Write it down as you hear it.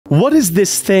What is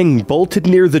this thing bolted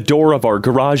near the door of our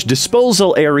garage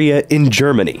disposal area in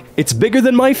Germany? It's bigger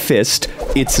than my fist.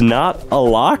 It's not a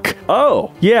lock?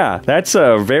 Oh, yeah, that's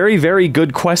a very, very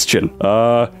good question.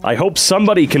 I hope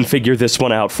somebody can figure this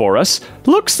one out for us.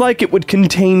 Looks like it would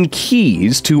contain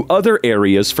keys to other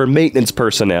areas for maintenance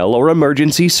personnel or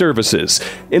emergency services.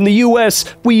 In the US,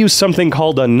 we use something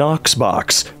called a Knox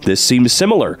box. This seems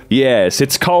similar. Yes,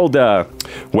 it's called,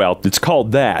 well, it's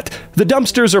called that. The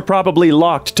dumpsters are probably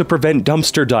locked to prevent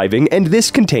dumpster diving, and this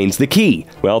contains the key.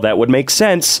 Well, that would make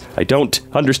sense. I don't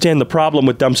understand the problem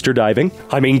with dumpster diving.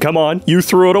 I mean, come on, you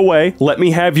threw it away. Let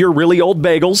me have your really old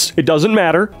bagels. It doesn't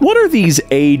matter. What are these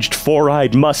aged,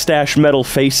 four-eyed, mustache metal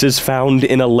faces found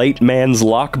in a late man's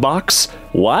lockbox?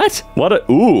 What?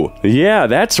 Ooh, yeah,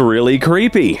 that's really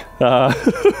creepy.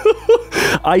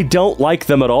 I don't like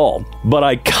them at all, but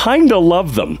I kinda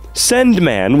love them.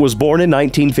 Sendman was born in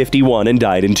 1951 and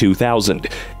died in 2000.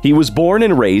 He was born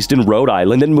and raised in Rhode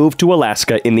Island and moved to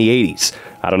Alaska in the 80s.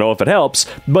 I don't know if it helps,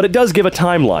 but it does give a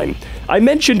timeline. I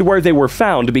mentioned where they were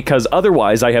found because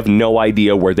otherwise I have no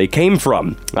idea where they came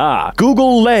from.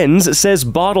 Google Lens says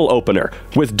bottle opener,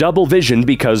 with double vision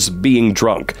because being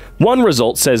drunk. One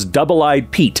result says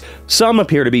double-eyed Pete. Some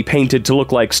appear to be painted to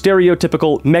look like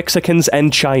stereotypical Mexicans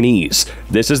and Chinese.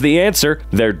 This is the answer.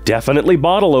 They're definitely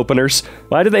bottle openers.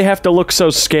 Why do they have to look so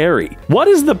scary? What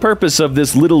is the purpose of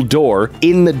this little door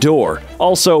in the door?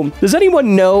 Also, does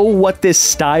anyone know what this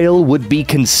style would be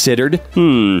considered?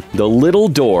 The little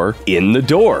door in the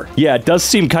door. Yeah, it does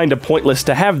seem kind of pointless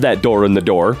to have that door in the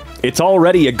door. It's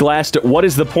already a glass door. What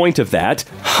is the point of that?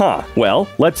 Well,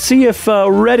 let's see if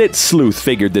Reddit sleuth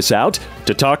figured this out.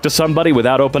 To talk to somebody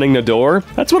without opening the door?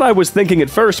 That's what I was thinking at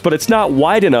first, but it's not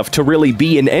wide enough to really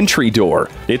be an entry door.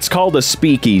 It's called a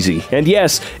speakeasy, and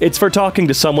yes, it's for talking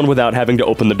to someone without having to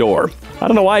open the door. I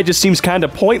don't know why, it just seems kind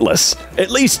of pointless.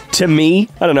 At least to me.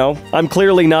 I don't know. I'm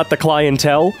clearly not the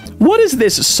clientele. What is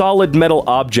this solid metal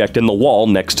object in the wall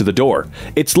next to the door?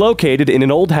 It's located in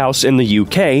an old house in the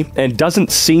UK and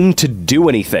doesn't seem to do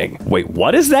anything. Wait,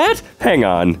 what is that? Hang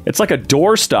on. It's like a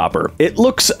door stopper. It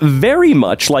looks very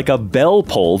much like a bell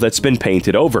pull that's been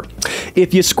painted over.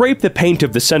 If you scrape the paint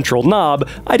of the central knob,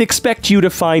 I'd expect you to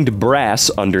find brass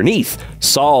underneath.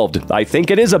 Solved. I think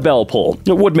it is a bell pull.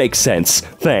 It would make sense.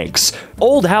 Thanks.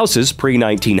 Old houses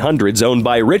pre-1900s owned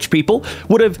by rich people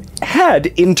would have had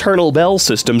internal bell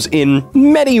systems in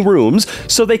many rooms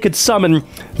so they could summon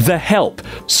the help,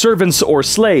 servants or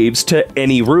slaves, to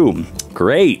any room.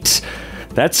 Great.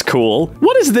 That's cool.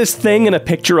 What is this thing in a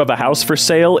picture of a house for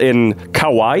sale in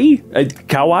Kauai?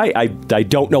 Kauai? I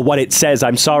don't know what it says.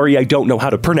 I'm sorry, I don't know how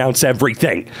to pronounce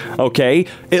everything. Okay?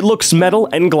 It looks metal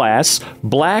and glass,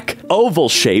 black,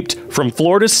 oval-shaped, from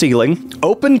floor to ceiling,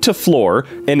 open to floor,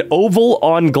 an oval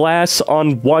on glass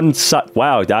on one side.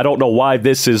 Wow, I don't know why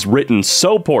this is written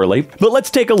so poorly, but let's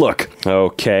take a look.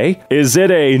 Okay. Is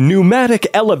it a pneumatic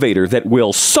elevator that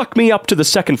will suck me up to the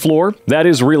second floor? That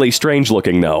is really strange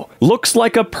looking, though. Looks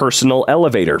like a personal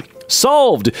elevator.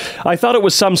 Solved! I thought it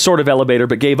was some sort of elevator,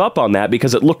 but gave up on that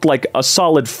because it looked like a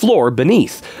solid floor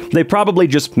beneath. They probably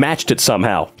just matched it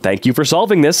somehow. Thank you for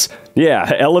solving this. Yeah,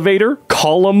 elevator?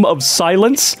 Column of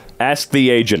silence? Ask the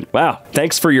agent. Wow,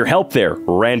 thanks for your help there,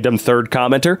 random third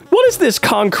commenter. What is this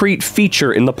concrete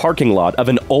feature in the parking lot of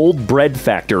an old bread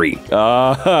factory?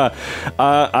 I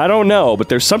don't know, but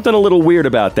there's something a little weird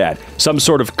about that. Some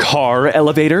sort of car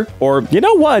elevator? Or, you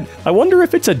know what? I wonder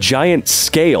if it's a giant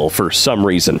scale for some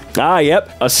reason.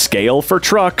 Yep, a scale for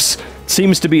trucks.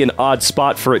 Seems to be an odd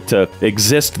spot for it to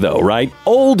exist though, right?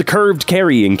 Old curved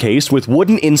carrying case with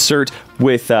wooden insert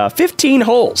with 15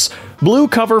 holes. Blue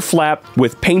cover flap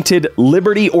with painted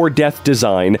Liberty or Death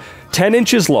design. 10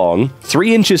 inches long,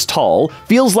 3 inches tall,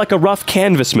 feels like a rough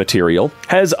canvas material,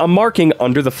 has a marking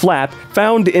under the flap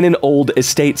found in an old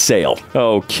estate sale.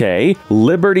 Okay,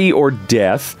 Liberty or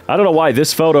Death. I don't know why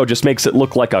this photo just makes it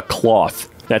look like a cloth.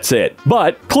 That's it.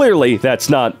 But clearly that's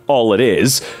not all it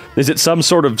is. Is it some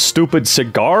sort of stupid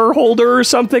cigar holder or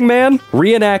something, man?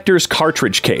 Reenactor's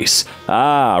cartridge case.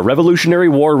 Revolutionary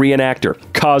War reenactor.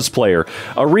 Cosplayer.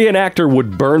 A reenactor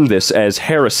would burn this as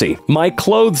heresy. My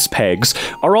clothes pegs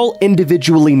are all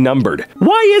individually numbered.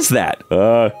 Why is that?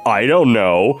 I don't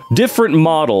know. Different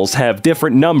models have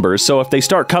different numbers, so if they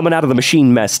start coming out of the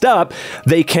machine messed up,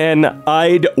 they can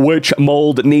hide which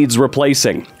mold needs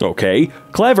replacing. Okay,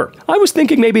 clever. I was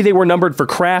thinking maybe they were numbered for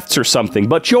crafts or something,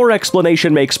 but your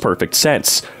explanation makes perfect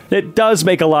sense. It does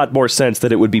make a lot more sense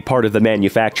that it would be part of the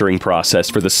manufacturing process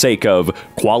for the sake of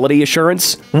quality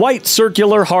assurance. White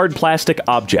circular hard plastic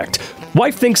object.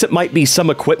 Wife thinks it might be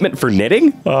some equipment for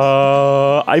knitting?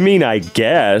 I mean, I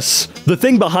guess. The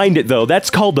thing behind it though, that's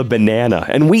called a banana,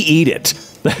 and we eat it.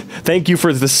 Thank you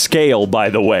for the scale, by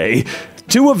the way.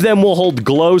 2 of them will hold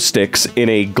glow sticks in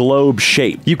a globe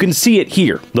shape. You can see it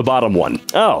here, the bottom one.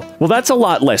 Oh, well that's a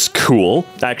lot less cool.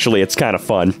 Actually, it's kind of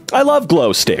fun. I love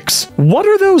glow sticks. What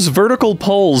are those vertical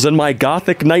poles in my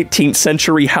gothic 19th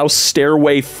century house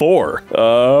stairway for?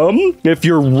 If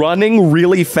you're running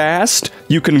really fast,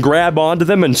 you can grab onto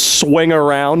them and swing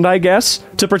around, I guess.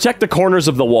 To protect the corners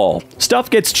of the wall.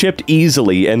 Stuff gets chipped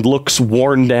easily and looks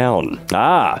worn down.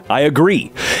 Ah, I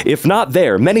agree. If not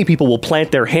there, many people will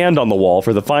plant their hand on the wall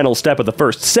for the final step of the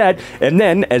first set, and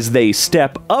then as they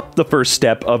step up the first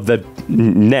step of the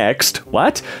next,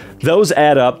 those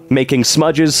add up, making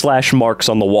smudges/marks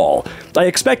on the wall. I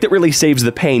expect it really saves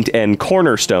the paint, and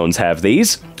cornerstones have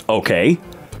these. Okay.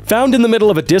 Found in the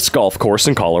middle of a disc golf course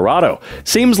in Colorado.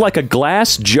 Seems like a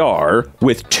glass jar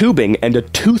with tubing and a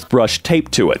toothbrush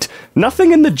taped to it.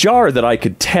 Nothing in the jar that I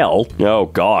could tell. Oh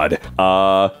god.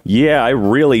 Yeah, I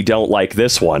really don't like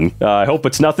this one. I hope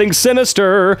it's nothing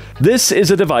sinister. This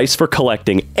is a device for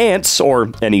collecting ants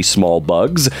or any small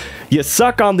bugs. You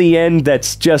suck on the end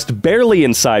that's just barely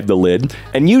inside the lid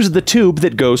and use the tube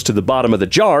that goes to the bottom of the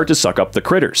jar to suck up the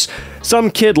critters. Some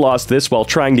kid lost this while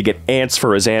trying to get ants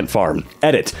for his ant farm.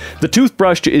 Edit. The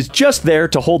toothbrush is just there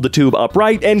to hold the tube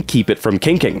upright and keep it from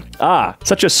kinking. Ah,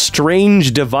 such a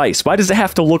strange device. Why does it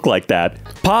have to look like that?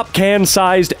 Pop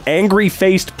can-sized,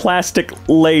 angry-faced plastic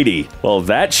lady. Well,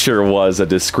 that sure was a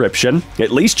description.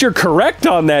 At least you're correct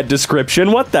on that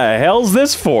description. What the hell's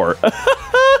this for?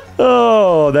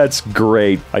 Oh, that's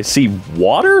great. I see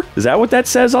water? Is that what that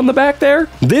says on the back there?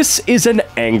 This is an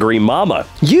angry mama,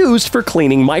 used for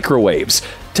cleaning microwaves.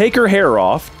 Take her hair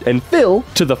off and fill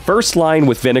to the first line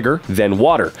with vinegar, then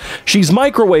water. She's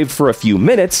microwaved for a few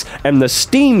minutes, and the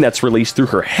steam that's released through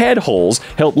her head holes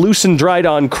help loosen dried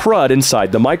on crud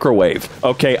inside the microwave.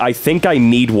 Okay, I think I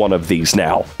need one of these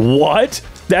now. What?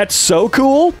 That's so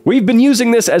cool! We've been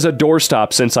using this as a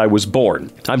doorstop since I was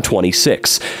born. I'm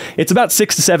 26. It's about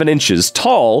 6 to 7 inches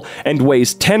tall and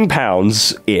weighs 10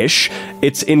 pounds-ish.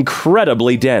 It's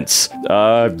incredibly dense.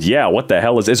 Yeah, what the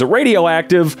hell is it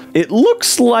radioactive? It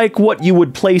looks like what you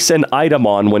would place an item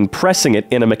on when pressing it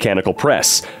in a mechanical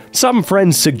press. Some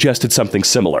friends suggested something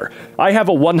similar. I have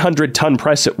a 100-ton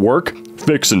press at work,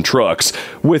 fixin' trucks,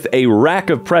 with a rack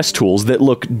of press tools that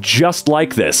look just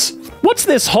like this. What's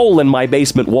this hole in my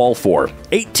basement wall for?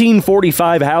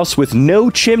 1845 house with no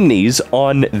chimneys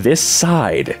on this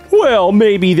side. Well,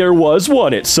 maybe there was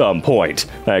one at some point.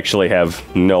 I actually have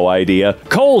no idea.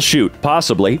 Coal chute,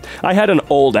 possibly. I had an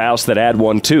old house that had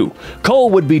one too. Coal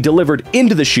would be delivered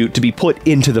into the chute to be put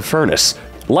into the furnace.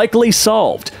 Likely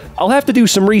solved. I'll have to do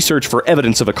some research for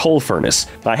evidence of a coal furnace.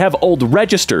 I have old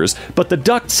registers, but the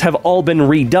ducts have all been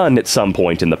redone at some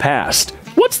point in the past.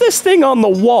 What's this thing on the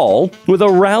wall with a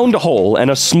round hole and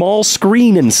a small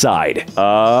screen inside?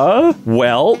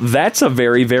 Well, that's a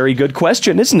very, very good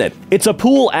question, isn't it? It's a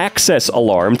pool access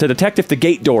alarm to detect if the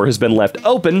gate door has been left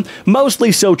open,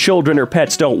 mostly so children or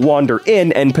pets don't wander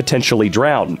in and potentially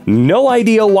drown. No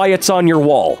idea why it's on your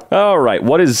wall. Alright,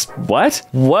 what is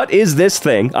this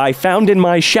thing I found in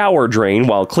my shower drain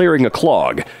while clearing a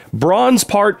clog? Bronze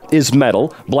part is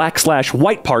metal,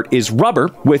 black/white part is rubber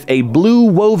with a blue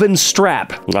woven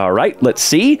strap. Alright, let's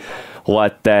see.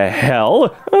 What the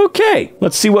hell? Okay,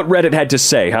 let's see what Reddit had to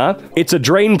say, huh? It's a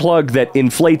drain plug that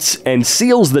inflates and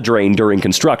seals the drain during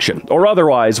construction, or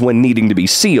otherwise when needing to be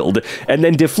sealed, and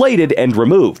then deflated and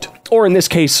removed. Or in this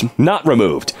case, not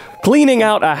removed. Cleaning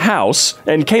out a house,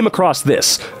 and came across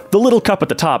this. The little cup at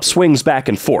the top swings back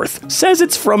and forth. Says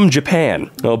it's from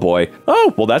Japan. Oh boy.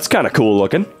 Oh, well that's kind of cool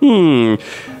looking.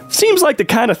 Seems like the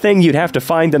kind of thing you'd have to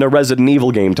find in a Resident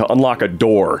Evil game to unlock a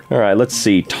door. Alright, let's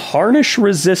see. Tarnish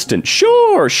resistant.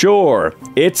 Sure.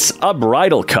 It's a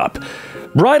bridal cup.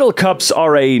 Bridal cups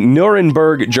are a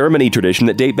Nuremberg, Germany tradition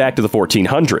that date back to the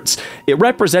 1400s. It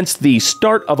represents the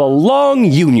start of a long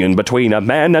union between a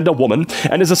man and a woman,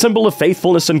 and is a symbol of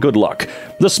faithfulness and good luck.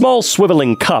 The small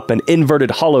swiveling cup and inverted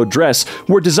hollow dress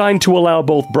were designed to allow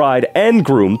both bride and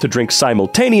groom to drink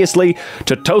simultaneously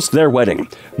to toast their wedding.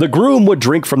 The groom would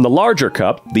drink from the larger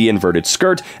cup, the inverted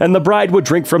skirt, and the bride would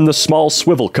drink from the small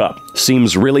swivel cup.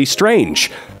 Seems really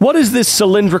strange. What is this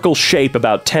cylindrical shape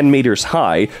about 10 meters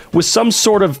high with some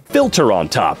sort of filter on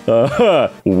top?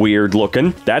 Weird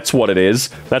looking. That's what it is.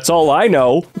 That's all I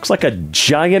know. Looks like a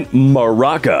giant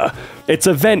maraca. It's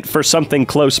a vent for something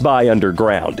close by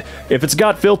underground. If it's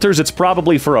got filters, it's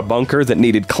probably for a bunker that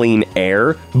needed clean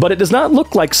air, but it does not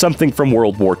look like something from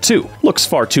World War II. Looks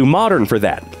far too modern for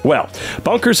that. Well,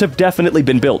 bunkers have definitely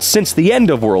been built since the end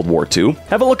of World War II.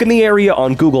 Have a look in the area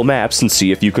on Google Maps and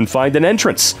see if you can find an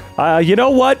entrance. You know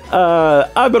what?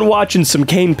 I've been watching some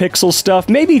Kane Pixel stuff.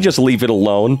 Maybe just leave it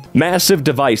alone. Massive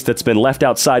device that's been left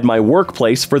outside my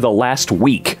workplace for the last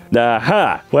week.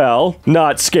 Aha. Well,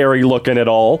 not scary looking at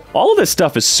all. All of this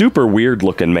stuff is super weird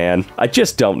looking, man. I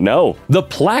just don't know. The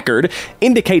placard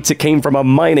indicates it came from a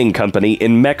mining company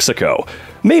in Mexico.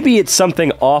 Maybe it's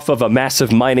something off of a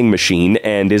massive mining machine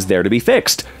and is there to be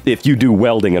fixed, if you do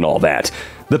welding and all that.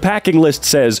 The packing list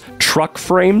says truck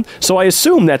frame, so I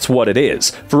assume that's what it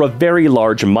is, for a very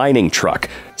large mining truck.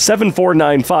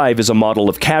 7495 is a model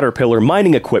of Caterpillar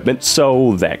mining equipment,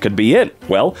 so that could be it.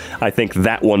 Well, I think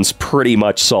that one's pretty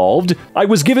much solved. I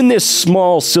was given this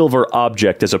small silver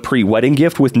object as a pre-wedding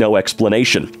gift with no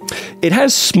explanation. It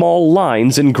has small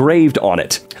lines engraved on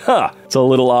it. Huh, it's a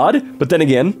little odd, but then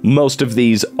again, most of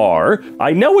these are.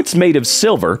 I know it's made of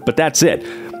silver, but that's it.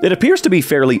 It appears to be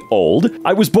fairly old.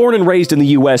 I was born and raised in the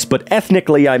US, but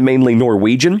ethnically I'm mainly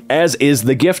Norwegian, as is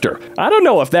the gifter. I don't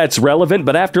know if that's relevant,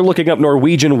 but after looking up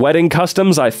Norwegian wedding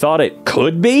customs, I thought it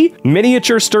could be.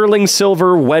 Miniature sterling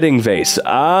silver wedding vase.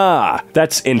 Ah,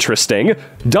 that's interesting.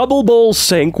 Double bowl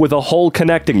sink with a hole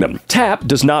connecting them. Tap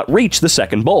does not reach the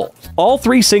second bowl. All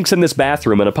three sinks in this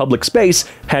bathroom in a public space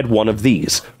had one of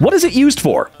these. What is it used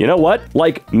for? You know what?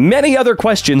 Like many other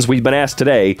questions we've been asked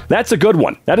today, that's a good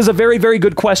one. That is a very, very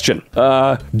good question.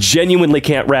 Genuinely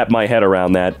can't wrap my head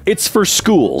around that. It's for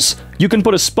schools. You can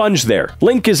put a sponge there.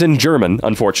 Link is in German,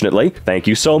 unfortunately. Thank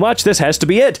you so much. This has to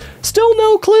be it. Still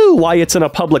no clue why it's in a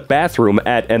public bathroom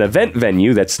at an event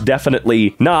venue that's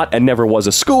definitely not and never was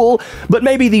a school, but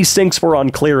maybe these sinks were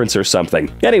on clearance or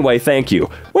something. Anyway, thank you.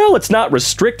 Well, it's not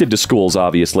restricted to schools,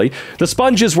 obviously. The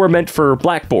sponges were meant for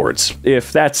blackboards.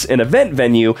 If that's an event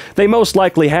venue, they most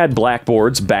likely had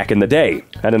blackboards back in the day.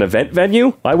 At an event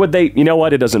venue? Why would they? You know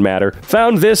what? It doesn't matter.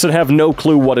 Found this and have no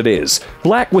clue what it is.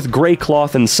 Black with gray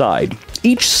cloth inside.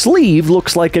 Each sleeve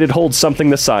looks like it'd hold something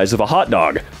the size of a hot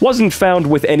dog. Wasn't found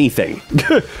with anything.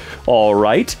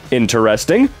 Alright,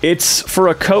 interesting. It's for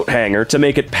a coat hanger to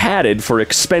make it padded for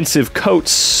expensive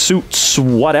coats, suits,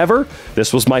 whatever.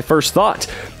 This was my first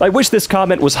thought. I wish this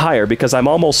comment was higher because I'm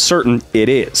almost certain it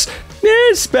is.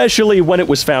 Especially when it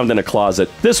was found in a closet.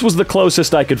 This was the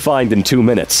closest I could find in 2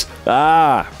 minutes.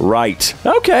 Ah, right.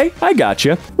 Okay, I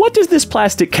gotcha. What does this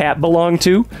plastic cap belong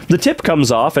to? The tip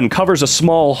comes off and covers a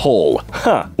small hole.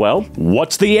 Huh, well,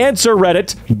 what's the answer,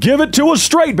 Reddit? Give it to us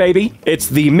straight, baby! It's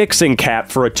the mixing cap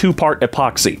for a 2-part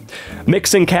epoxy.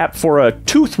 Mixing cap for a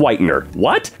tooth whitener.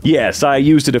 What? Yes, I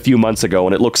used it a few months ago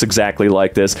and it looks exactly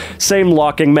like this. Same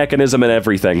locking mechanism and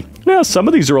everything. Yeah, some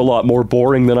of these are a lot more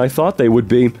boring than I thought they would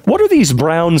be. What are these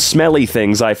brown, smelly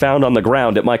things I found on the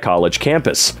ground at my college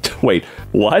campus? Wait,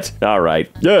 what? Alright.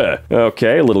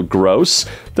 Okay, a little gross.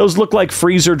 Those look like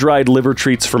freezer-dried liver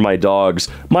treats for my dogs.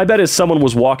 My bet is someone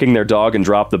was walking their dog and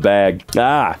dropped the bag.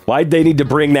 Ah, why'd they need to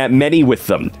bring that many with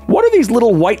them? What are these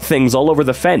little white things all over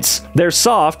the fence? They're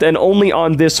soft and only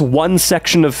on this one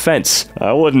section of fence.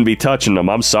 I wouldn't be touching them,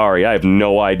 I'm sorry, I have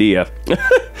no idea.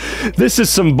 This is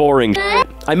some boring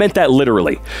I meant that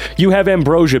literally. You have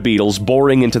ambrosia beetles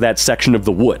boring into that section of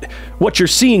the wood. What you're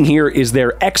seeing here is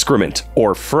their excrement,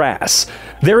 or frass.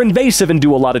 They're invasive and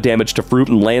do a lot of damage to fruit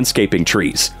and landscaping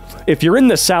trees. If you're in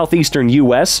the southeastern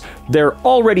US, they're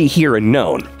already here and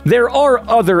known. There are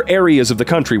other areas of the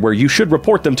country where you should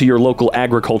report them to your local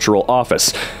agricultural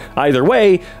office. Either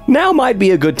way, now might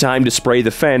be a good time to spray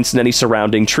the fence and any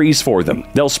surrounding trees for them.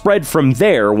 They'll spread from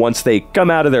there once they come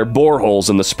out of their boreholes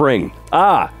in the spring.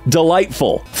 Ah,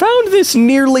 delightful. Found this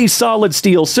nearly solid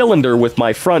steel cylinder with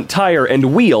my front tire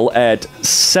and wheel at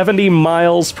 70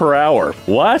 miles per hour.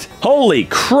 What? Holy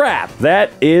crap,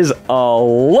 that is a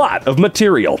lot of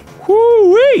material.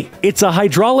 Whoo-wee! It's a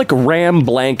hydraulic ram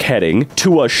blank heading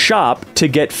to a shop to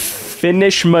get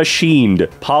finish machined,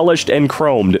 polished and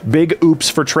chromed. Big oops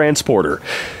for transporter.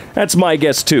 That's my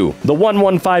guess too. The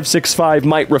 11565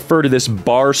 might refer to this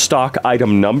bar stock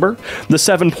item number. The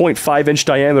 7.5-inch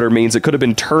diameter means it could have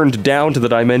been turned down to the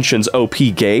dimensions OP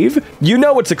gave. You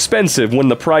know it's expensive when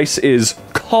the price is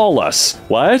call us.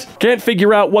 What? Can't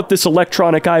figure out what this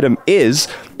electronic item is.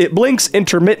 It blinks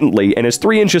intermittently and is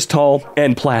 3 inches tall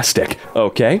and plastic.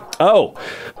 Okay. Oh,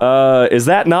 is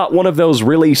that not one of those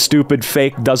really stupid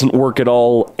fake doesn't work at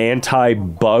all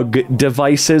anti-bug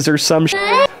devices or some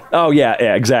shit? Oh, yeah,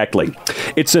 exactly.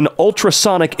 It's an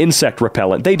ultrasonic insect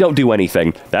repellent. They don't do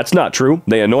anything. That's not true.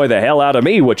 They annoy the hell out of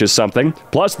me, which is something.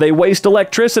 Plus, they waste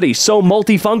electricity, so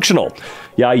multifunctional.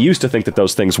 Yeah, I used to think that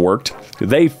those things worked.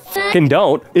 They f***ing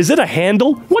don't. Is it a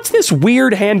handle? What's this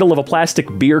weird handle of a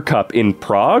plastic beer cup in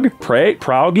Prague?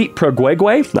 Prague?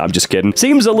 No, I'm just kidding.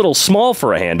 Seems a little small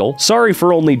for a handle. Sorry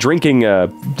for only drinking,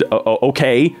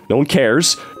 okay. No one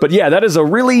cares. But yeah, that is a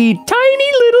really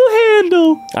tiny little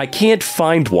handle. I can't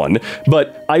find one,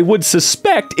 but I would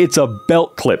suspect it's a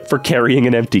belt clip for carrying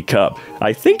an empty cup.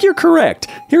 I think you're correct.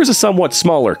 Here's a somewhat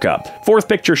smaller cup. Fourth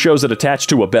picture shows it attached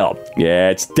to a belt. Yeah,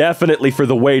 it's definitely for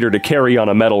the waiter to carry on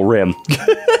a metal rim.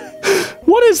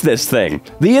 What is this thing?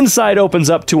 The inside opens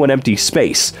up to an empty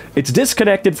space. It's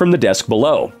disconnected from the desk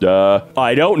below.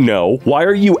 I don't know. Why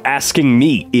are you asking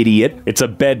me, idiot? It's a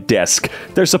bed desk.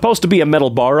 There's supposed to be a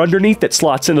metal bar underneath that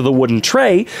slots into the wooden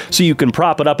tray, so you can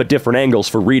prop it up at different angles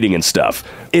for reading and stuff.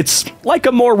 It's like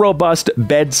a more robust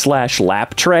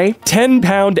bed/lap tray.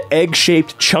 10-pound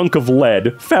egg-shaped chunk of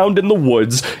lead found in the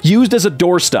woods, used as a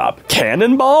doorstop.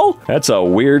 Cannonball? That's a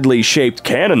weirdly shaped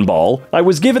cannonball. I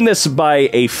was given this by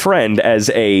a friend as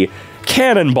a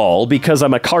cannonball because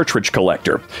I'm a cartridge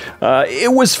collector.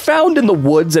 It was found in the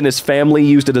woods and his family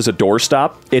used it as a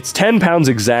doorstop. It's 10 pounds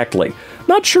exactly.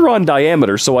 Not sure on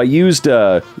diameter, so I used,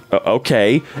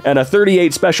 okay, and a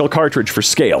 38 special cartridge for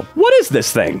scale. What is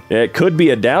this thing? It could be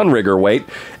a downrigger weight.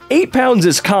 8 pounds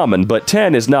is common, but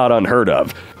 10 is not unheard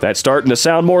of. That's starting to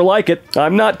sound more like it.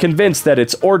 I'm not convinced that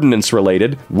it's ordnance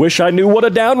related. Wish I knew what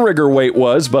a downrigger weight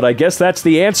was, but I guess that's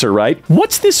the answer, right?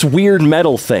 What's this weird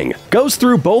metal thing? Goes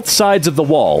through both sides of the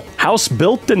wall. House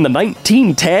built in the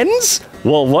 1910s?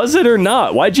 Well, was it or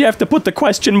not? Why'd you have to put the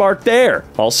question mark there?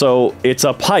 Also, it's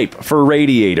a pipe for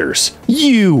radiators.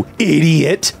 You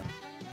idiot!